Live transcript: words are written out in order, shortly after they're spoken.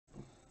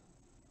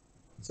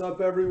What's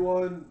up,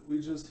 everyone? We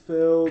just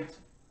filled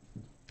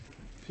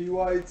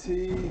PYT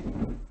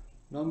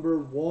number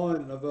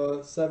 1 of a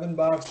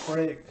 7-box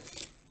break.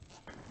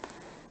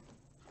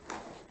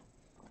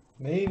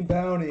 Main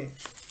bounty.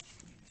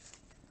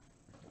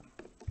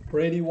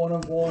 Brady 1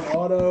 of 1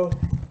 auto.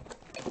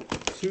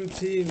 2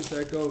 teams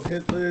that go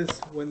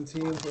hitless win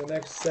teams for the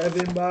next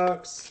 7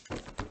 box.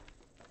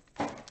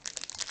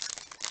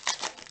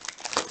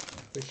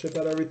 We ship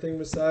out everything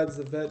besides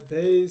the vet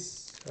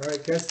base.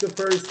 Alright, guess the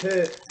first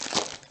hit.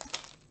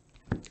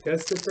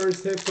 Guess the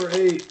first hit for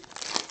 8.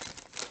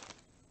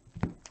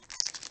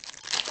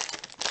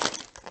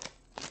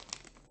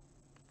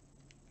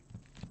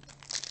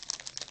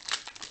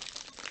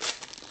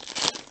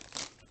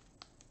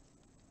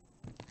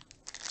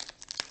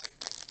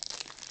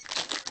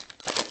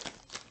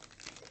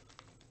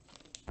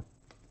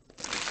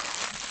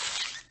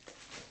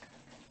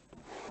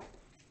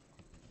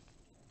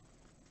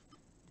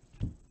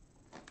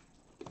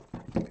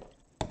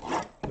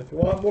 If you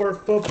want more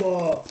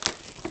football,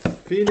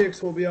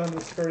 Phoenix will be on the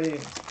screen.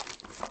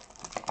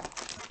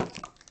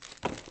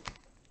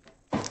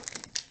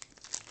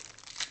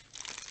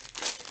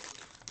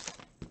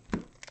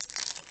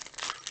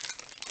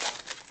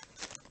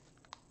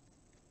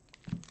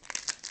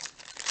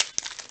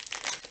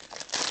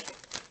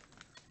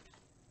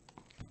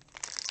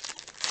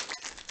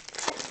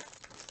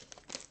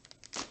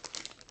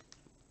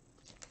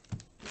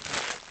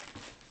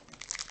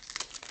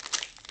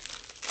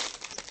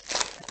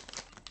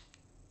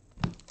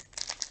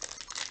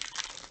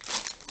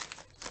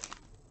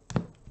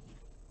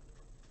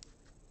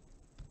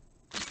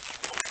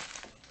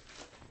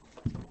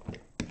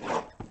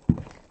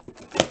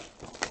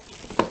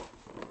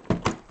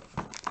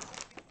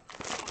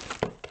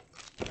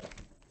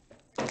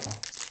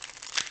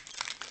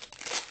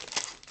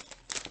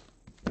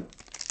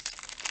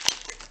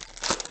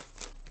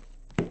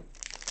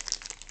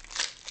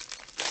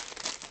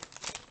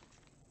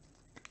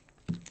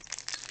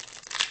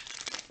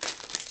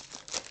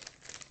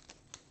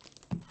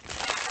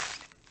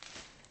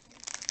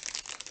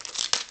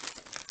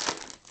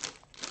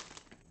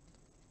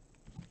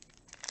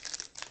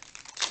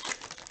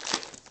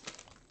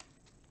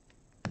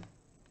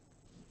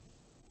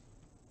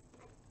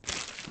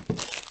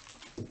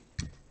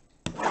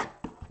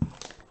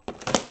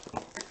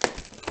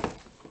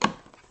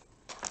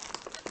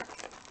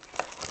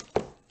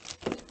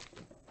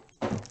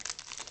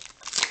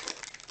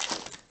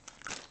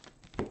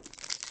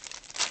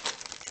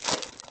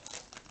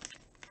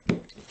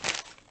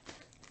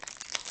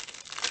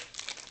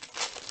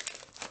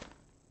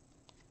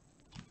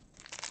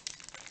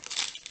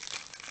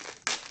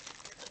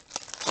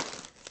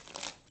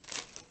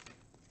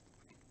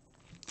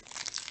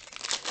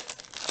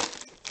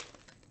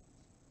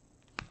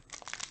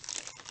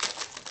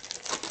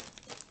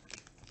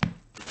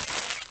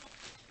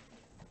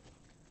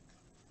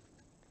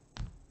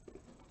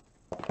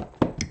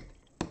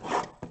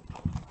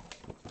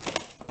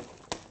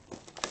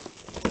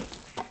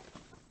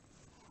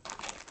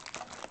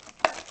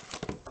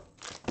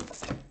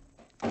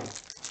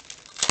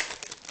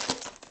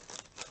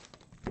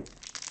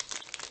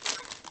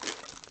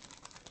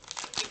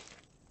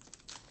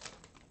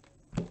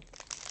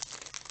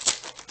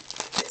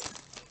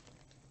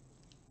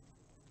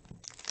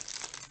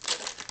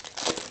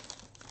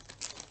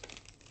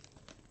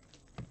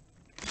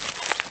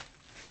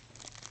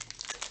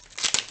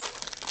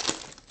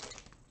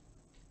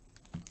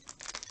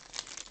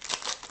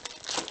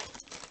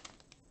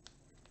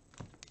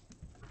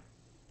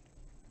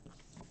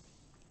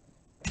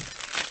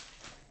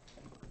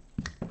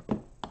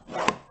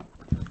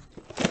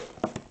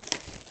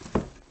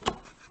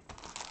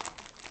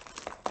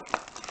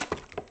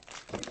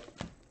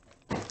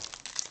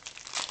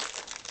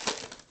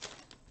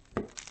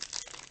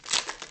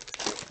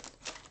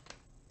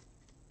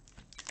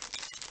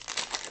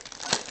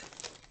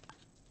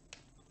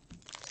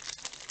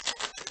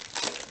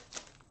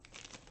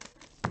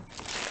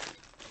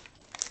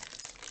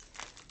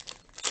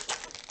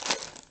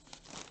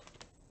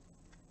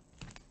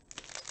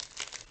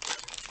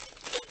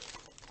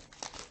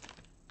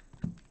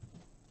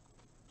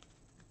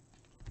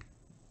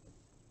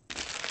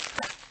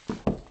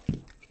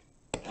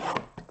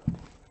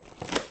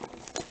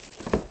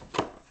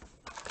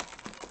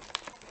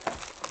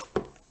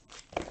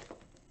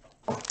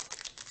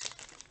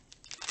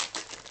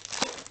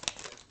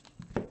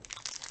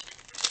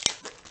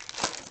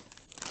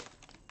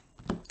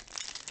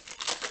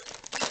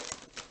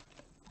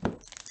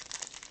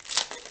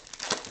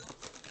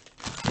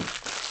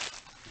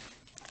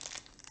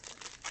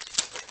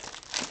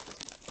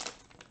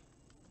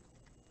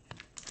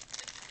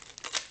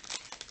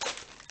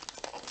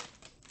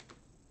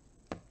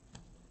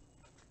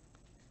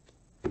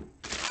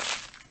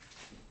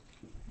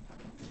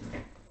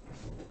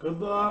 Good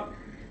luck.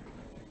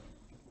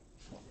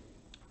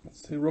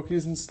 Let's see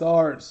rookies and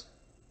stars.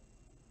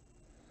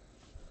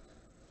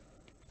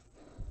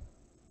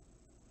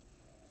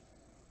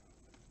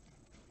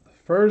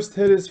 First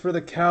hit is for the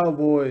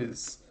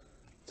Cowboys.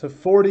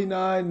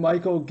 /49,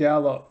 Michael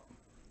Gallup.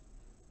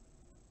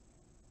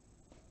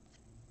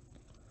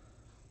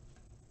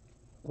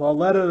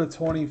 Walletta to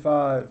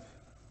 25.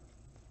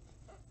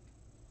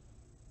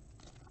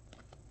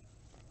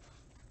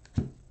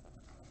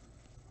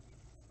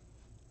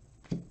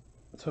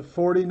 To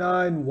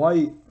 49,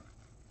 White.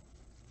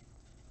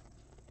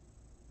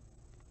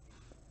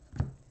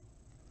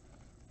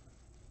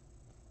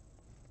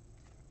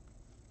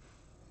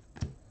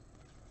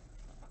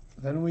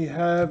 Then we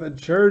have a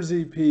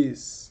jersey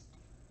piece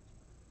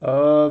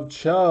of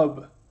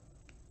Chubb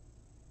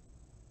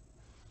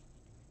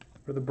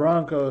for the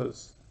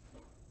Broncos.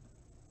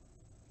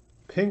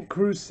 Pink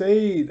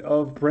Crusade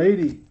of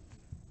Brady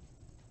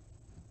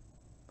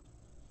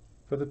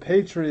for the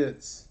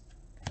Patriots.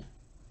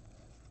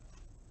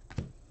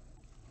 And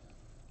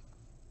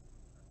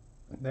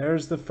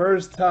there's the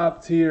first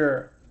top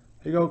tier.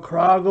 Here you go,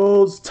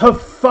 Kroggles to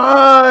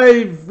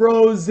 5,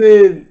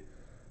 Rosen.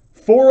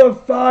 4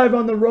 of 5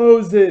 on the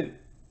Rosen.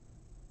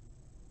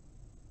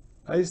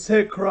 Nice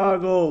hit,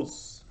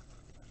 Kroggles.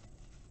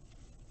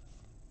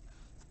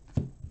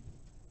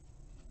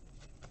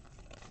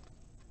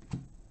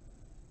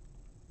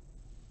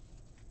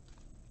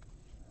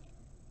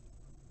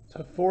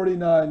 To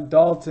 49,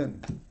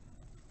 Dalton.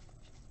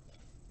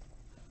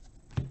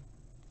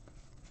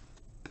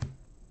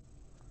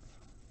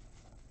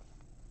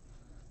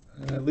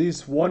 And at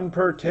least one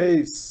per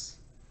case.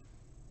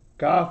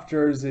 Goff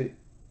jersey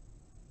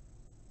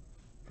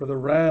for the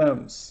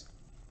Rams.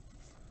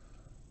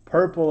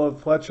 Purple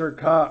of Fletcher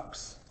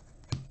Cox.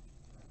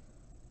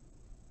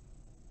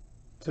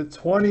 To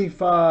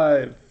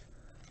 25,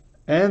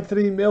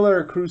 Anthony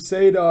Miller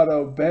Crusade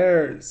Auto,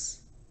 Bears.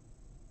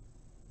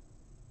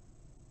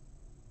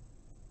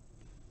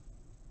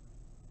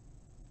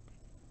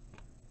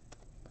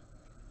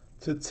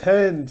 To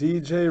 10,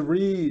 DJ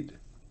Reed.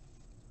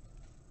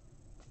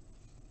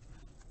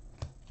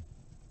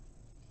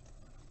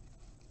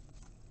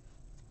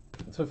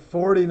 To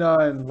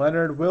 49,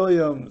 Leonard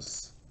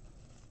Williams.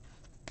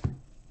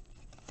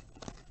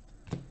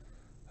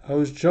 I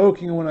was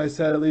joking when I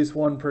said at least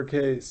one per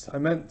case. I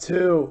meant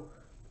 2.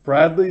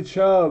 Bradley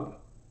Chubb.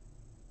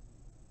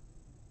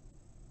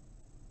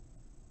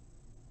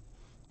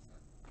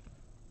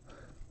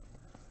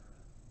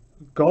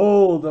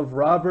 Gold of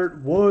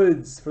Robert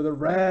Woods for the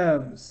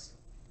Rams.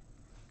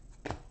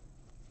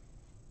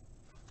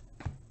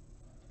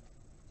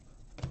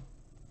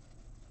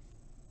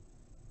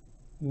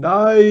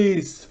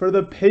 Nice for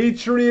the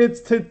Patriots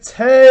to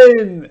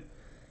 10.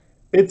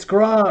 It's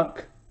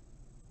Gronk.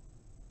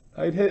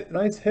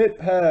 Nice hit,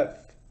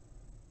 Pep.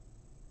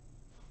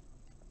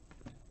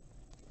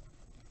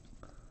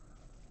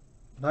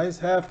 Nice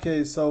half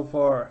case so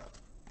far.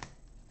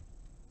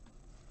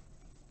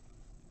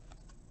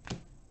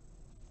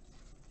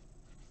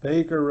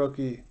 Baker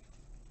rookie.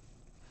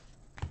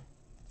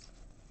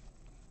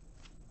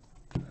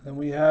 And then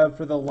we have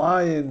for the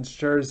Lions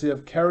jersey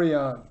of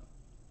Kerryon.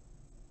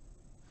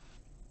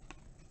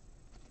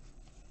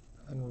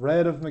 And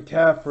red of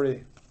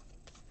McCaffrey.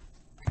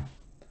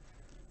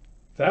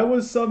 That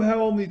was somehow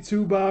only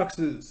 2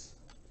 boxes.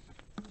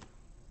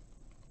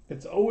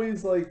 It's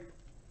always like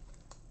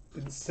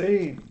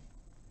insane.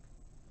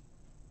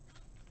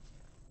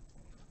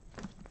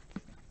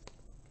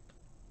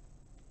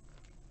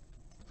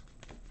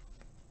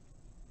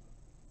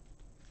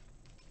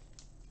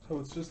 So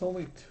it's just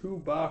only 2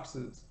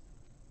 boxes.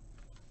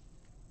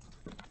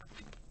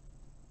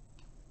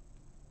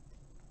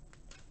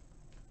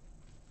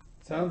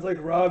 Sounds like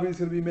Robbie's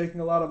going to be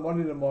making a lot of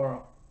money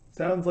tomorrow.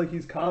 Sounds like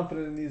he's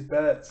confident in these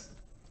bets.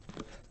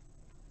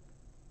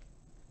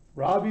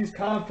 Robbie's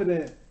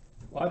confident.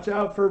 Watch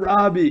out for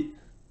Robbie.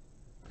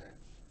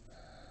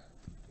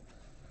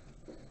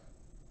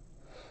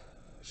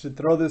 Should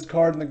throw this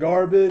card in the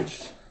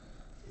garbage.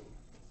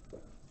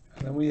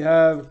 And then we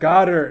have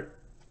Goddard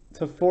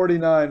to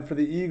 49 for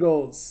the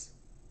Eagles.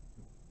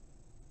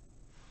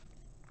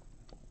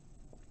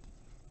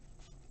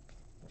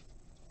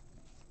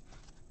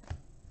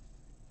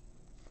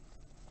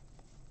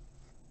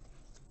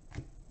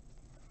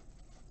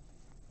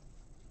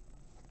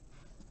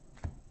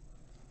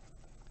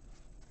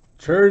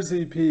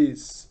 Jersey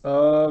piece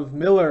of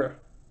Miller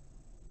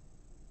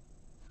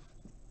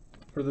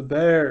for the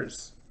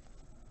Bears.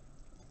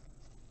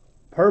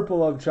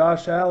 Purple of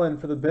Josh Allen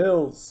for the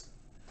Bills.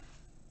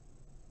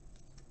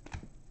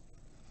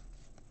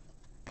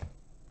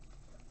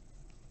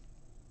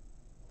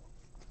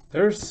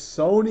 There's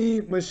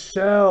Sony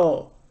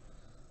Michel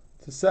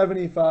to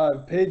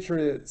 75,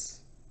 Patriots.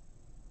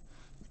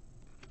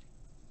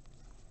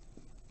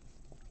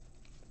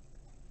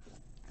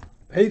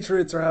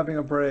 Patriots are having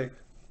a break.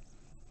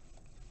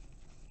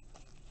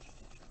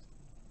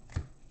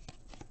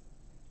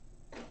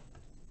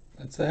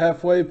 That's the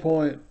halfway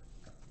point.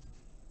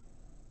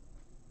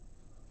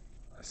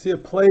 I see a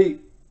plate.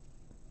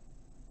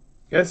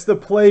 Gets the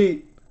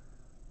plate.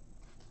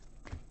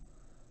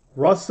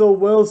 Russell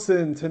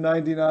Wilson to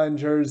 99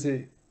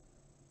 jersey.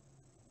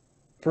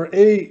 For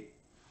 8.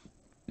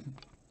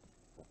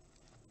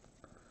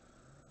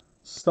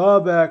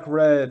 Staubach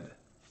red.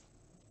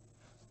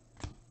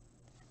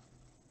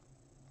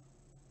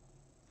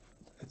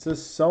 It's a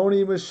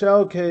Sony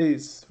Michel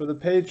case for the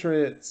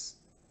Patriots.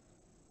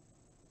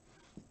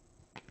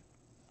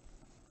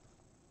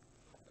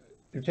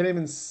 You can't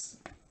even...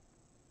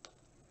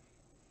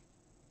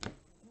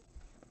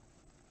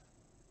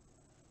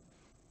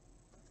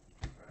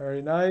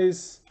 Very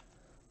nice.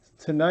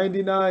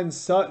 /99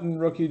 Sutton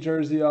rookie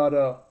jersey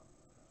auto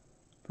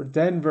for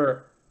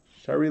Denver.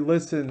 Sherry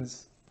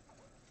Listens.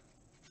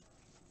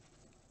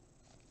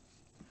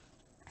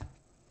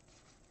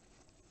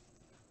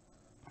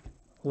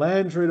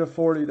 Landry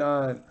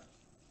 /49.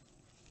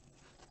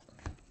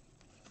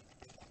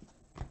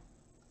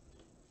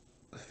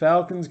 The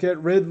Falcons get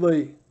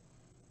Ridley.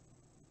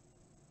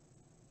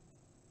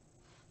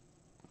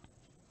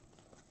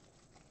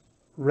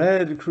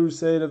 Red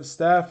Crusade of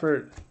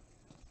Stafford.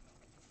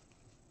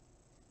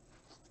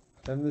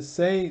 And the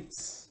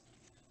Saints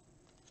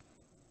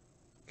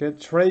get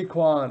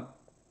Traquan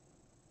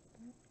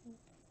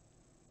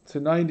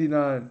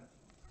 /99.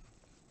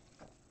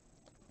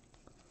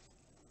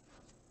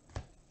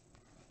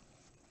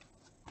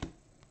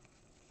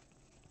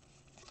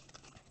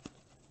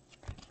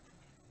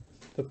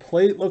 The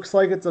plate looks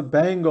like it's a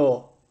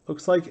Bengal.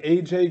 Looks like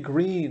AJ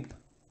Green.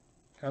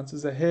 Counts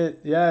as a hit.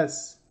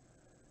 Yes.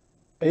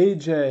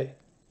 AJ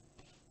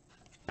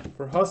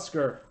for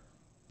Husker.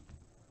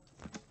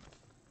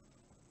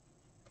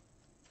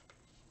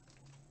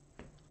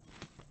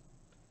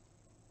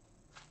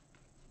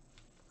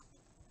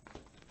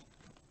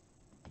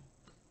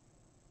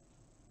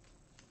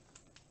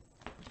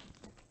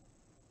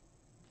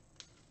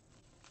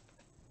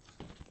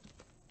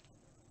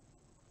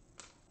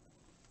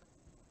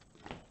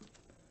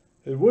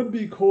 It would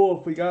be cool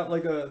if we got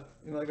like a,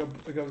 you know,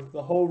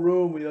 the whole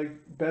room, we like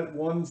bet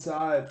one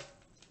side.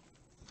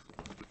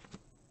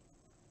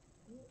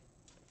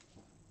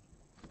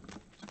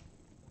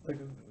 Like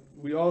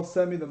we all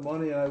sent me the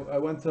money and I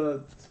went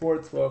to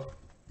Sportsbook.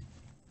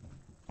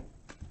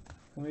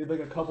 I made like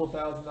a couple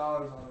 $1,000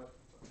 on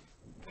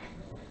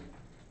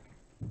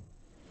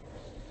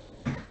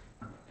it.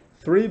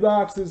 3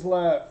 boxes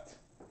left.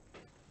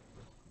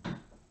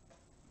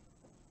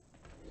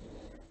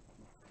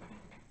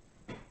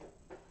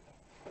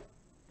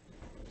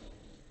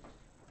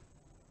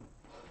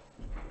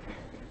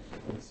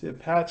 See a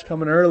patch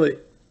coming early.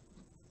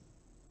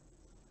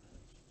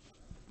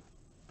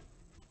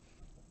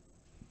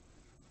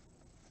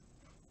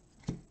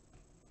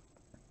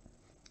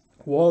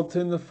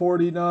 Walton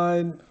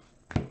 /49.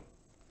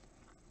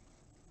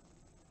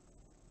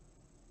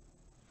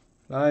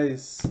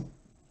 Nice.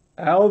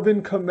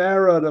 Alvin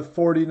Kamara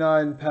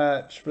 /49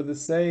 patch for the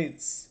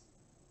Saints.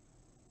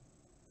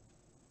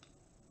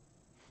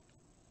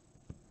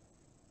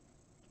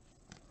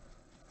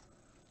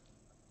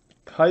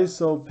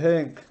 Kaiso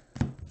Pink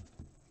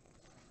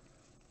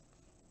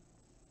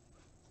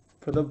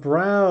for the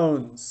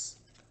Browns.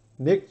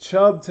 Nick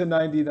Chubb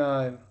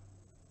 /99.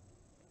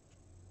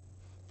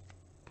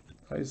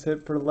 Nice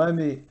hit for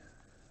Lemmy.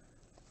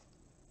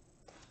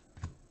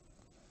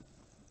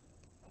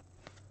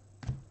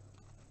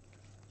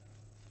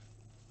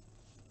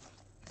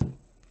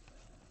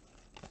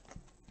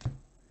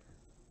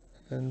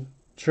 And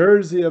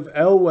jersey of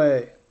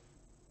Elway.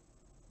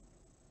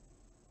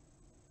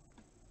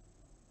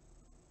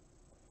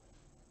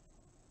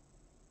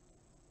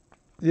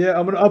 Yeah,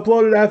 I'm going to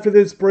upload it after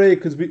this break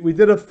because we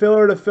did a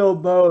filler to fill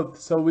both.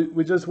 So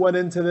we just went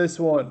into this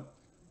one.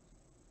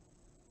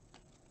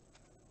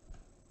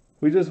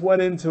 We just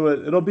went into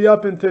it. It'll be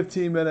up in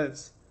 15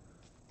 minutes.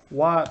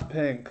 Watt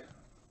Pink.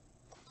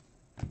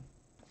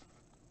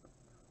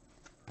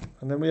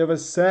 And then we have a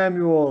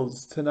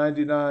Samuels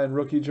 /99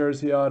 rookie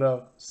jersey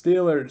auto.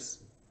 Steelers.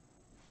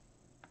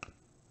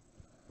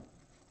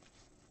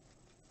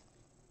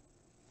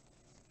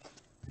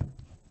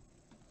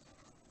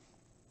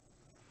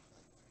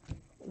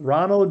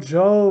 Ronald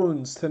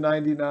Jones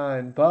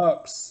 /99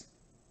 Bucks.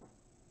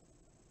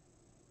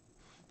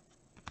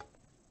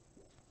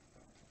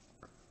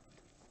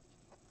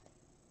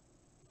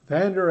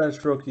 Van Der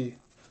Esch rookie.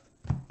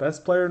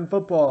 Best player in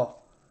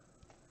football.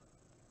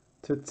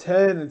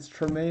 /10, it's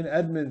Tremaine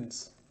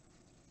Edmonds.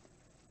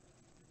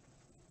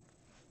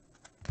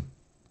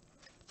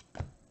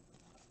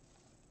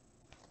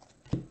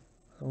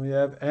 And we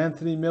have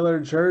Anthony Miller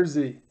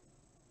jersey.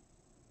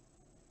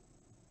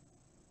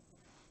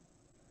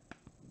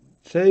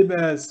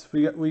 Jabez,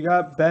 we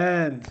got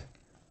banned.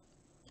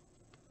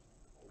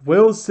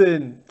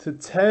 Wilson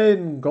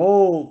 /10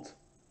 gold.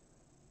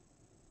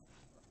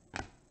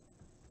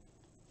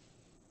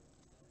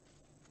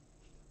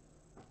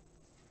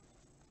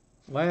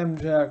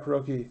 Lambjack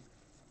rookie.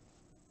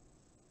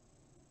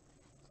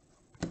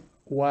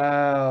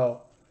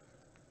 Wow.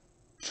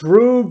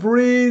 Drew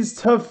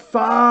Brees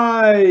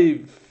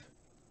 /5.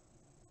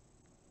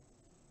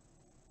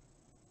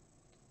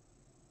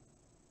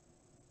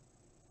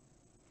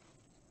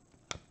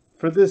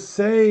 For the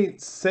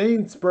Saints.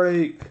 Saints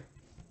break.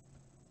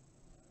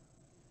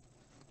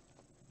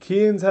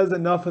 Keans has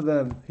enough of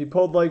them. He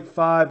pulled like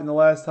 5 in the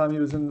last time he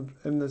was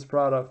in this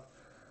product.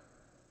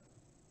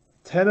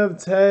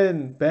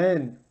 10/10,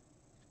 Ben.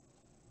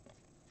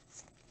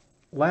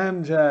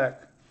 Lambjack.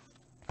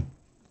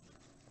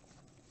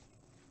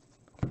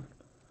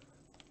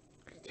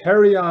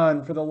 Carry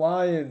on for the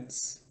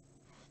Lions.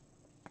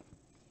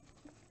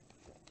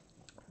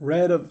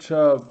 Red of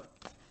Chubb.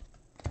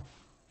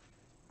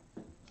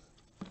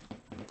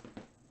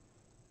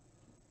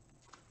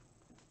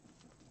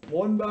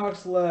 One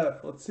box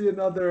left. Let's see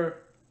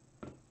another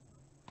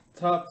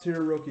top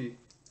tier rookie.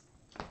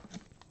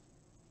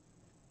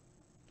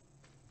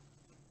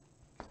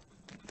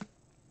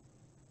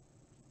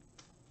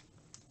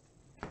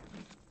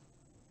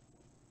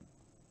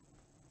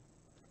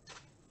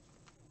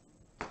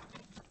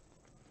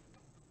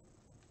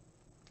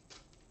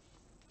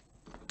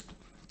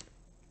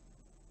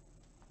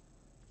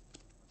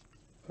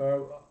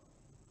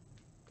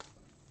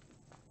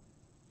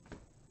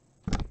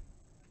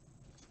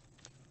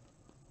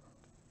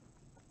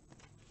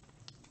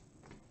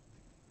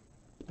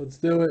 Let's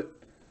do it.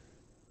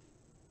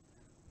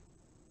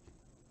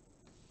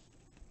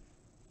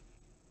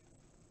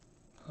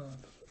 I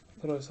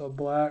thought I saw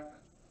black.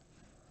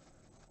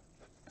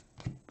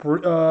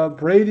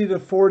 Brady to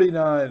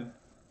 49.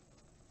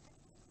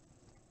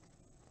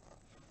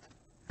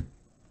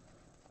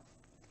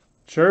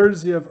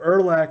 Jersey of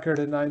Urlacher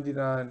to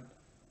 99.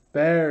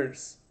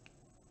 Bears.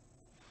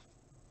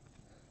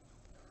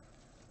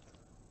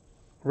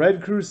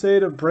 Red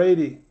Crusade of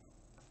Brady.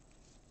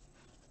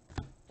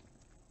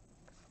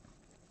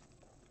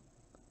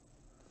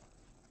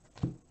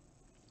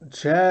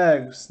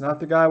 Jags,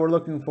 not the guy we're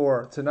looking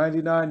for. To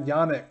 99,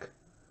 Yannick.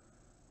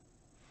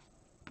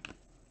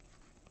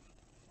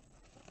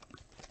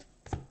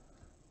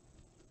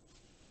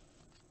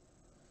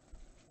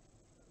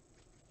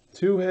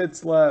 Two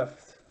hits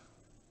left.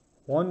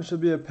 One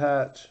should be a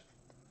patch.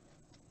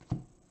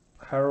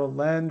 Harold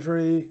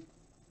Landry.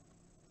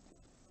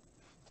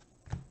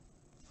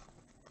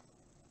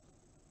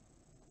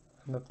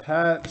 And the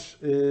patch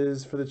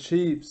is for the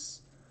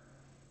Chiefs.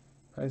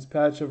 Nice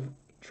patch of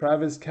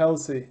Travis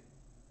Kelce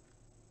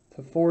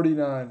to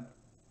 49.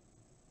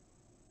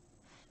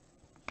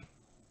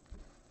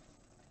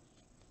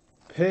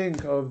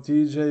 Pink of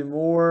DJ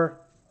Moore.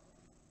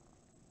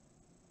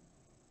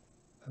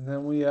 And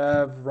then we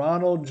have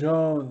Ronald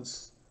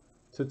Jones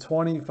to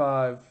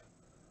 25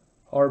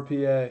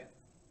 RPA.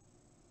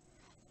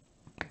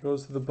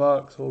 Goes to the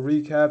Bucks. We'll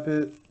recap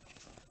it.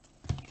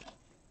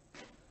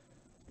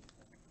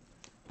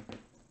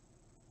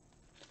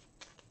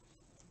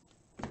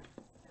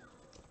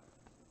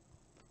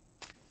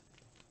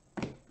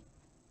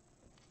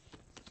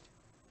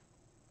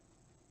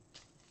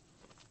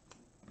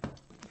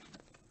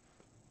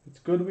 It's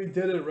good we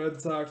did it,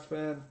 Red Sox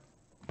fan.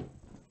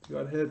 You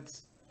got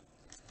hits.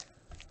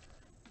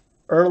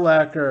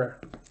 Urlacher,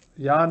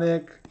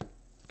 Yannick,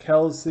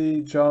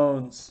 Kelce,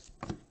 Jones.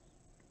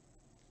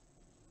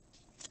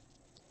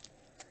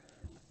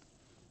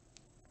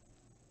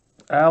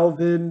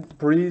 Alvin,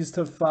 Breeze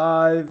to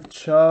 5,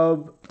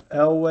 Chubb,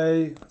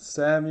 Elway,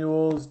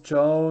 Samuels,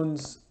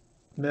 Jones,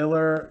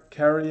 Miller,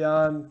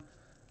 Carry-On,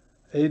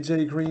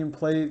 AJ Green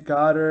plate,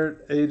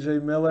 Goddard,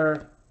 AJ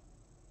Miller,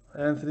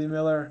 Anthony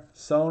Miller,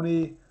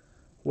 Sony,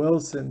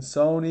 Wilson,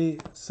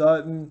 Sony,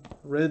 Sutton,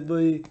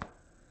 Ridley,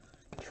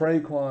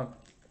 Traquan.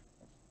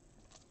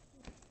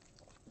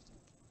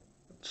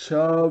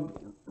 Chubb,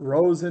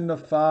 Rosen to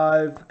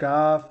 5,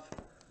 Goff,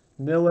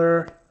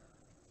 Miller,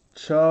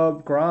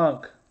 Chubb,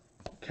 Gronk,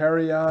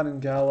 Carry-On,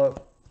 and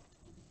Gallup.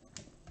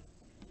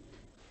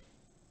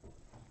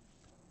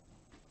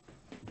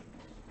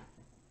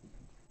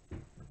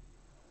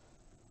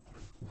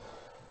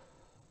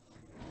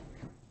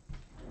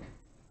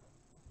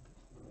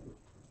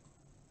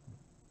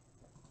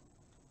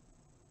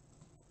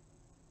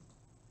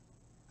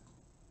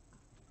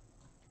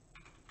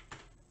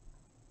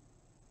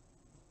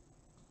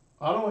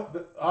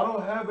 I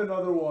don't have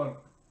another one.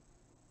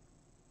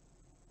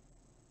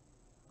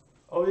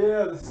 Oh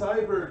yeah, the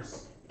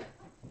Cybers.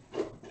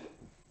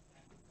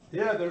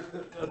 Yeah,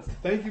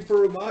 thank you for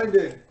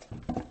reminding.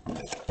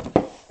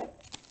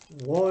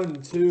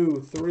 1,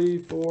 2, 3,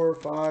 4,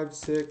 5,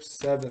 6,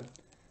 7.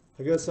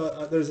 I guess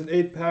there's an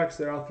 8 packs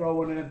there. I'll throw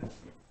one in.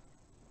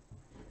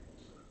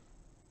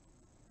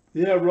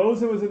 Yeah,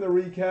 Rosa was in the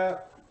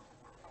recap.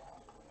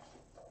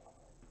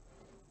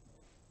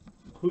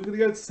 Who's going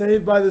to get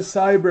saved by the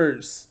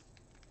Cybers?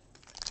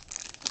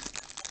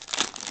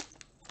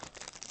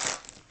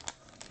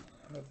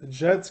 The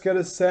Jets get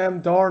a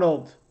Sam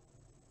Darnold.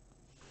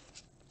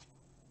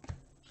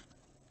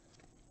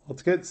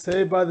 Let's get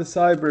saved by the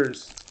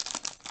Cybers.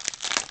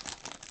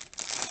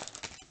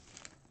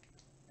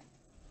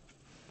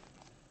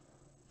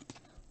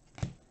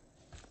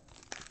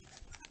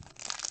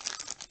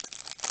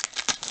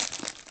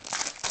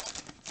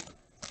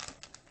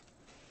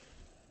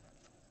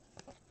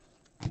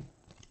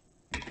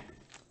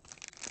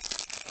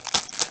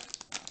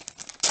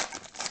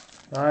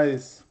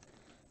 Nice.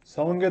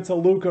 Someone gets a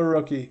Luka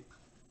rookie.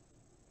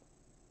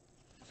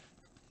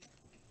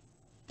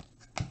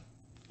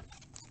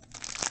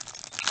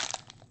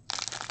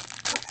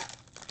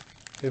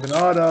 Give an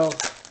auto.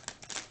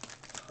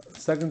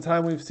 Second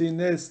time we've seen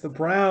this. The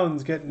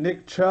Browns get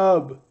Nick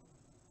Chubb.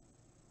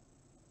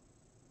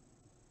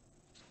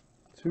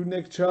 2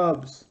 Nick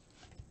Chubbs.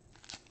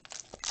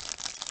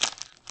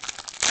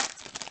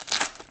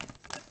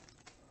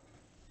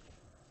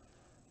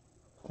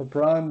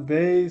 LeBron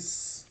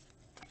base.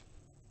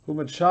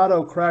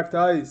 Machado cracked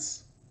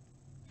ice.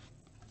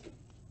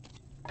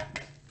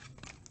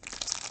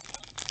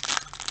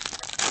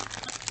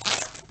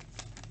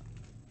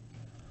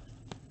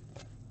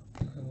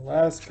 And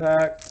last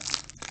pack.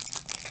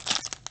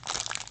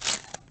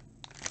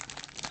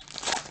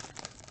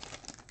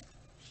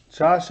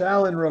 Josh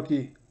Allen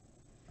rookie.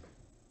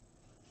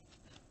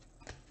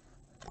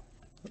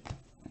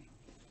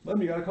 Let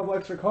me got a couple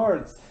extra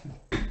cards.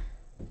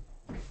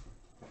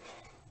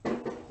 All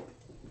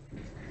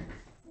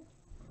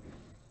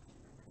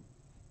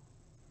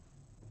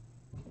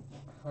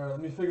right, let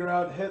me figure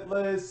out hit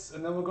list,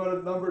 and then we'll go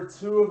to number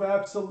 2 of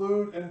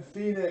Absolute and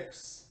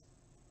Phoenix.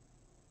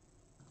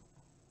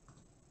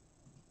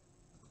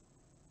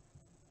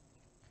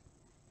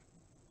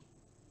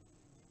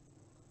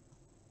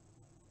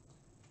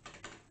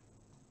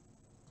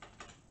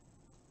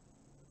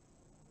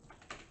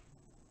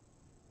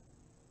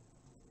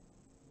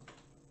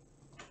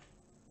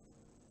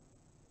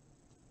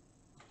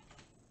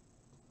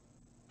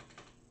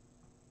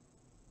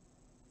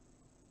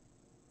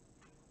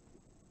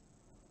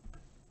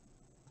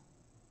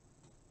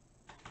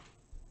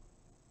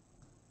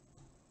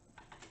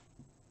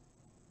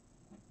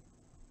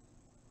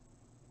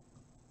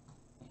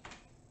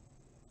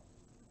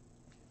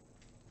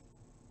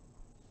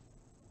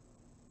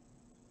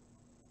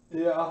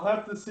 Yeah, I'll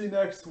have to see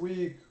next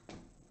week.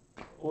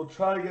 We'll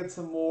try to get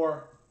some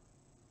more.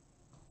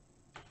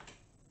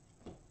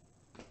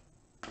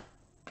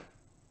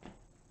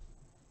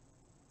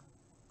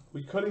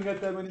 We couldn't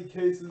get that many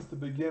cases to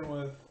begin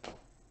with.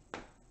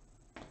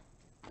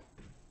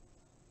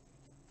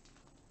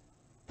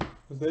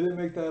 Because they didn't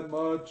make that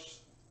much.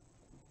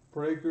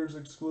 Breakers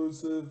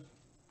exclusive.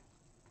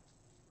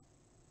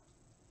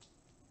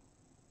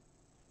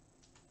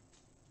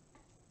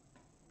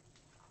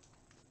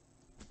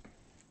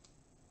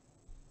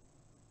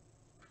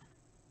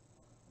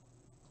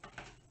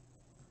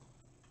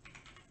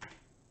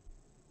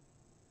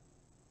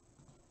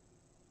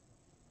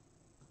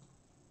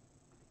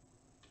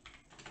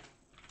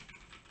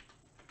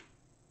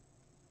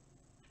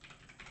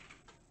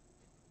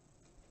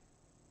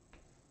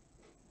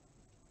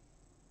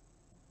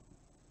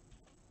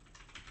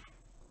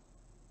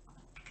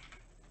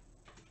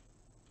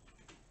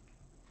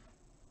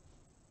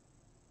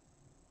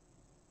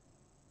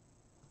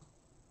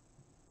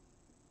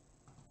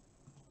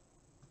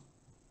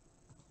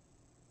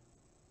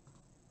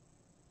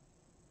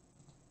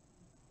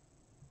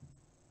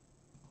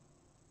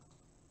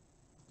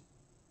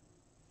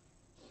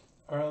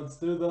 All right, let's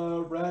do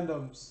the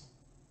randoms.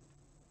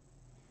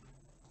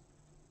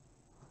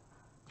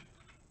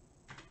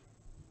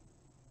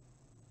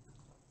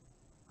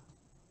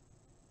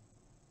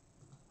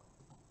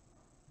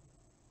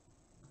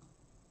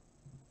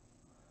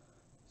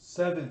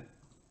 Seven.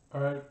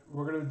 All right,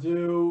 we're gonna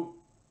do.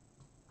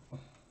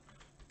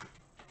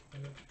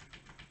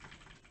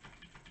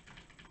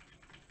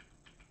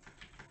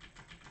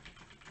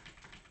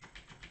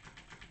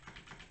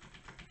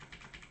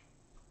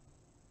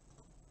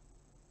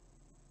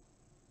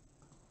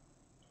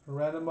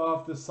 Random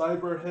off the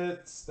cyber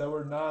hits that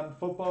were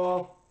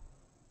non-football.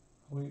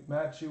 We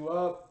match you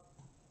up.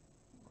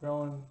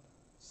 Going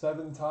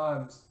 7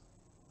 times.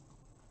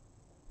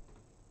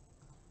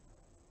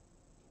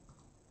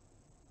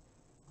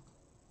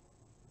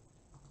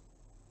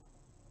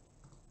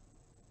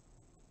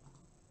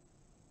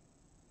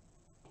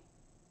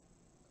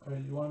 All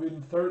right, you want to be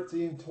in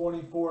 13,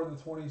 24, and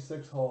the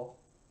 26 hole.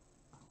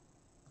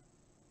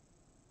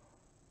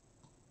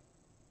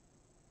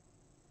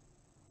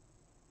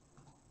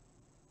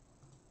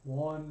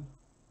 One,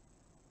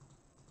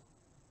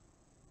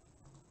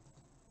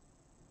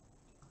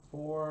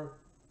 4,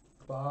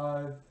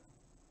 5.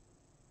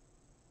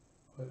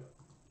 Wait,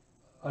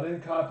 I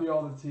didn't copy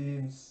all the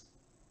teams.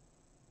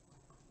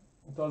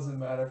 It doesn't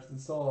matter because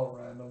it's all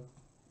random.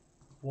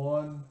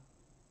 1,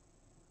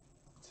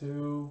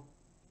 2,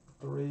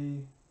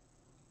 3,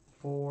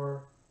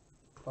 4,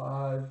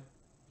 5,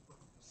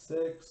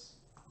 6,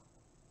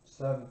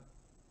 7.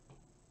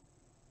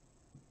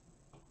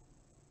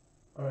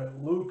 All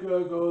right,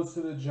 Luca goes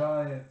to the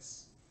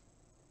Giants.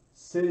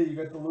 City, you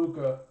got the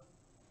Luca.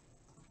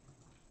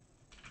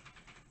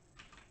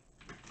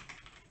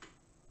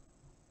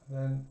 And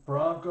then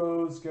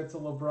Broncos gets a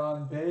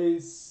LeBron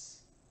base.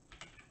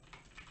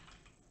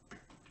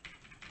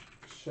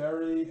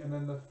 Sherry, and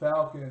then the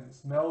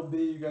Falcons. Mel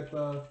B, you got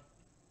the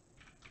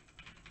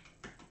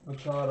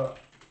Machado.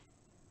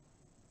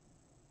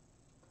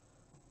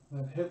 And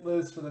then hit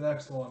list for the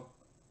next one.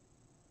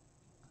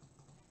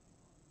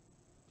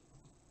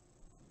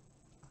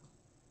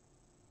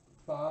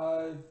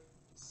 Five,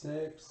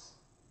 6.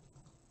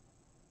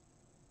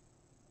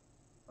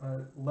 All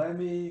right,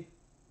 Lemmy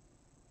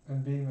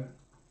and Beeman.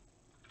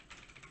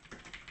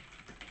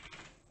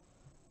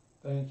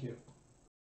 Thank you.